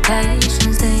need more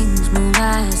patience. Things move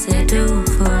as they do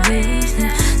for a reason.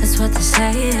 That's what they're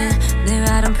saying. They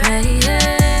ride and praying.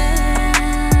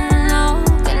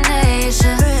 Open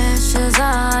nation, pressure's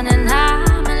on and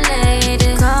I'm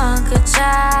elated. Conquer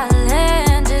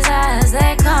challenges as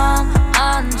they come,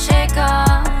 unshaken.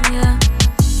 Yeah.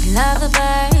 You love the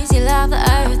birds, you love the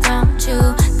earth, don't you?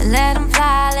 Then let them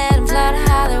flutter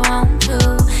how they want to.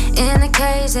 In the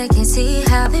cage, they can't see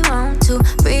how they want to.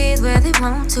 Breathe where they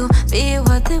want to, be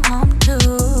what they want to.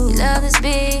 You love this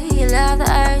beat, you love the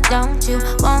earth, don't you?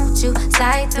 Won't you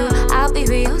slide through? I'll be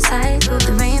real side through.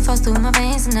 The rain falls through my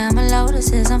veins and now my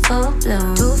lotus is on full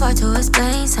bloom. Too far to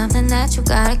explain something that you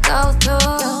gotta go through.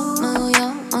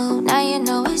 Your move, now you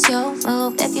know it's your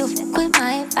move. If you fuck with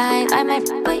my vibe, I might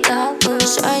fuck with your boo.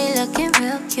 Sure you looking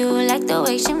real cute, like the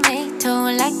way she make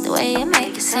tone, like the way you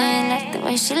make it sing, like the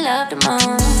way she love the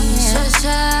moon.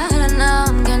 Should've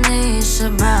known Ganesha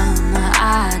Brahma.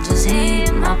 I just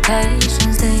need my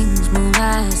patience. Things move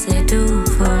as they do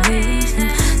for a reason.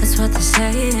 That's what they're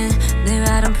saying. They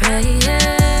ride and praying.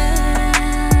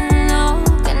 Oh,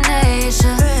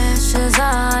 Ganesha, pressure's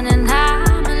on and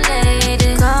I'm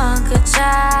elated. Conquer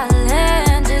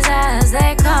challenges as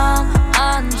they come.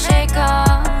 Unshake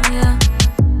on you.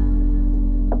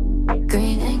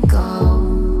 Green and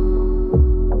gold.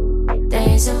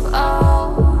 Days of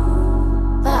old.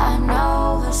 But I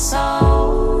know her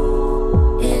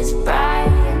soul is bright,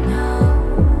 you know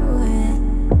it.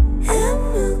 And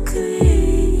Mercury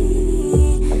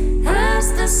has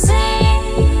the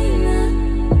same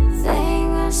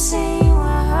thing I've seen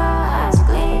where her eyes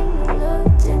gleam.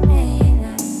 Looked at me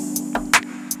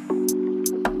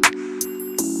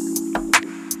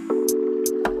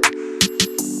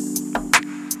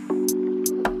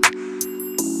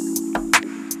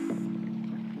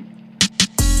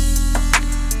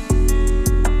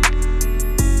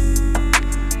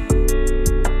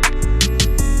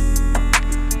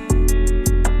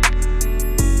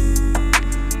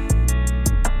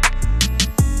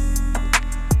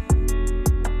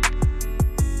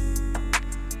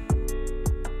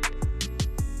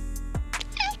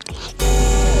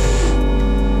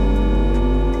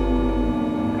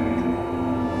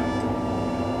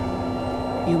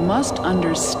You must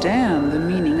understand the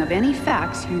meaning of any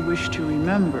facts you wish to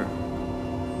remember.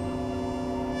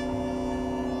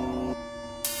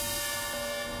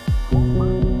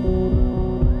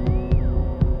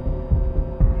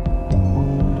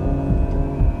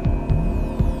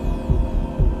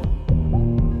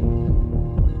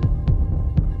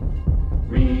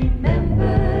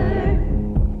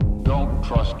 Don't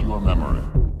trust your memory.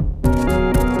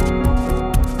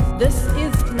 This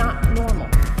is not normal.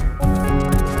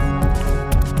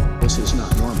 This is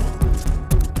not normal.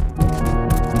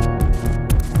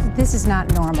 This is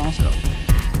not normal.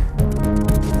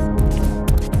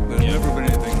 There's never been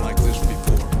anything like this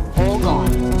before. Hold on.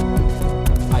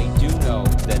 I do know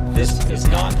that this is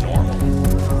not normal.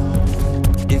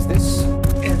 Is this?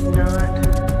 It's not.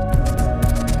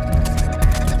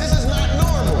 This is not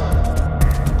normal.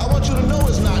 I want you to know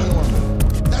it's not normal.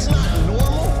 That's not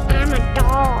normal. I'm a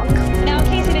dog. Now, in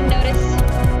case you didn't notice,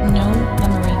 No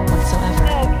memory whatsoever.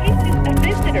 no, he's just a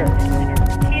visitor.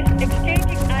 He's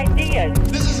exchanging ideas.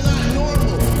 This is not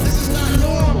normal. This is not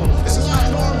normal. This is not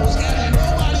normal. And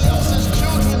nobody else's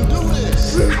children do this.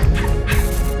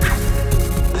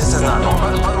 This is not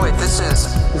normal. By the way, this is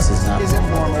not. Isn't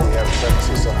normal? We have a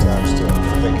tendency sometimes to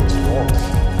think it's normal.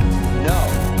 No.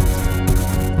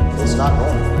 It's not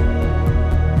normal.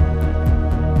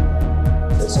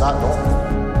 It's not normal.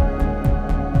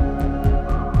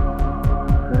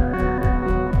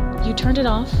 You turned it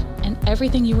off, and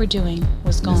everything you were doing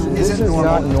was gone. This is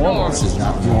not normal. This is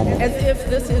not normal. As if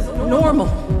this is normal.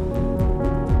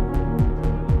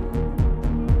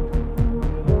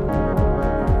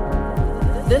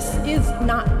 This is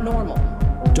not normal.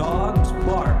 Dogs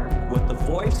bark with the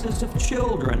voices of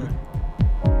children,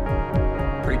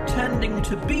 pretending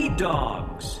to be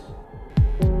dogs.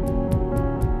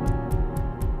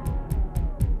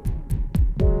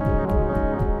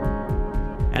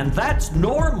 And that's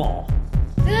normal.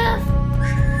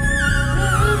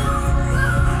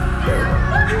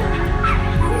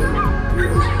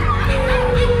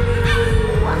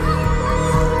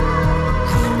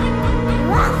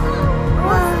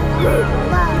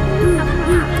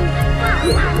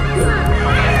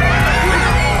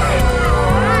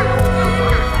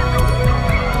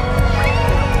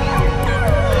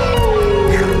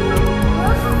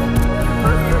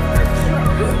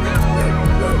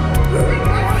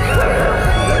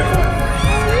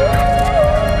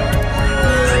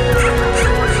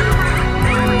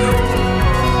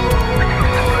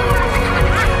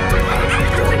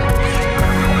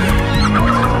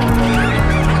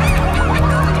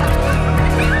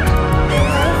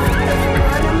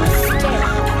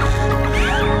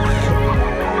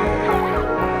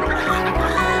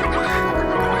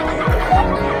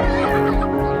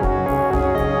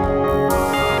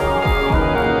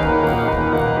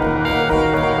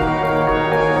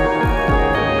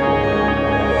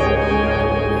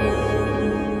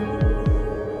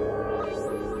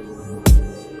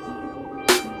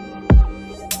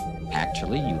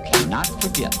 Naturally, you cannot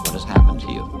forget what has happened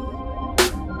to you.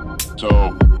 So,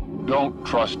 don't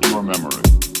trust your memory.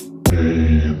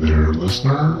 Hey there,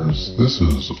 listeners. This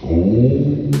is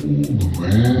Old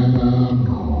Man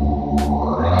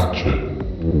Ratchet.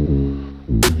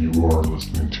 You are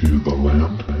listening to The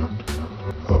Land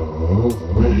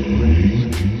of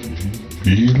Make-Believe.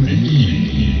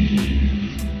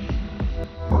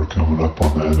 We're coming up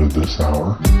on the end of this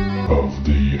hour of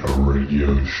the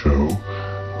radio show.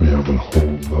 We have a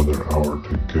whole other hour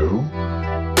to go.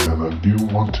 And I do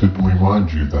want to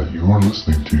remind you that you are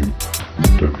listening to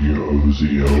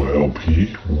WOZOLP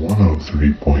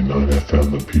 103.9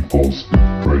 FM, the People's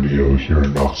Radio here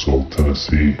in Knoxville,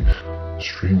 Tennessee,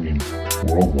 streaming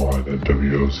worldwide at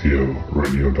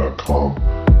WOZORadio.com.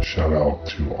 Shout out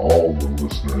to all the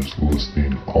listeners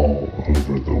listening all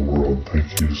over the world.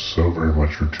 Thank you so very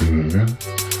much for tuning in.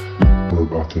 We're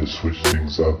about to switch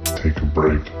things up, take a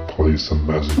break, play some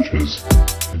messages,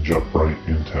 and jump right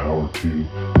into hour two.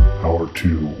 Hour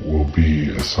two will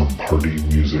be some party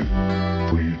music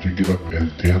for you to get up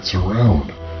and dance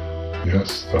around.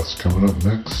 Yes, that's coming up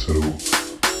next, so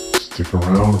stick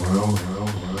around.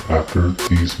 After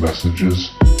these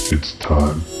messages, it's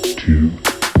time to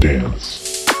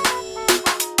dance.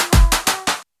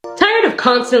 Tired of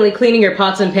constantly cleaning your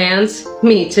pots and pans?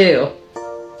 Me too.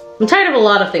 I'm tired of a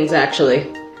lot of things, actually.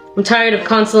 I'm tired of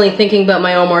constantly thinking about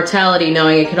my own mortality,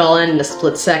 knowing it could all end in a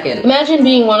split second. Imagine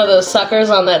being one of those suckers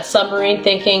on that submarine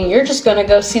thinking you're just gonna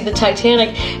go see the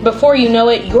Titanic. Before you know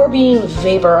it, you're being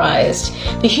vaporized.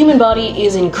 The human body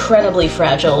is incredibly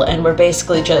fragile, and we're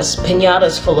basically just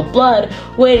piñatas full of blood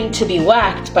waiting to be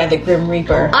whacked by the Grim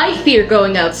Reaper. I fear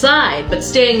going outside, but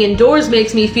staying indoors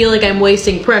makes me feel like I'm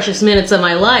wasting precious minutes of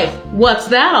my life. What's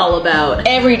that all about?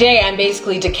 Every day I'm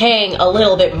basically decaying a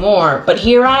little bit more, but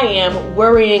here I am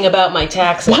worrying about my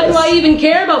taxes. Why do I even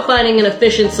care about finding an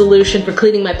efficient solution for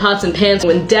cleaning my pots and pans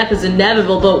when death is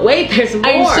inevitable? But wait, there's more.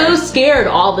 I'm so scared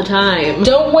all the time.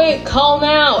 Don't wait, call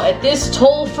now at this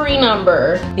toll-free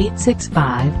number.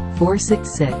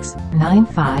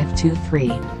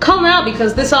 865-466-9523. Call now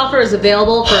because this offer is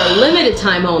available for a limited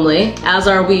time only, as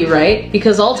are we, right?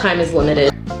 Because all time is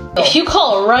limited. If you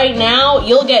call right now,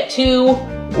 you'll get two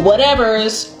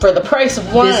whatevers for the price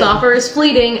of one. This offer is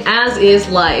fleeting, as is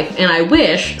life, and I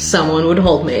wish someone would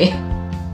hold me.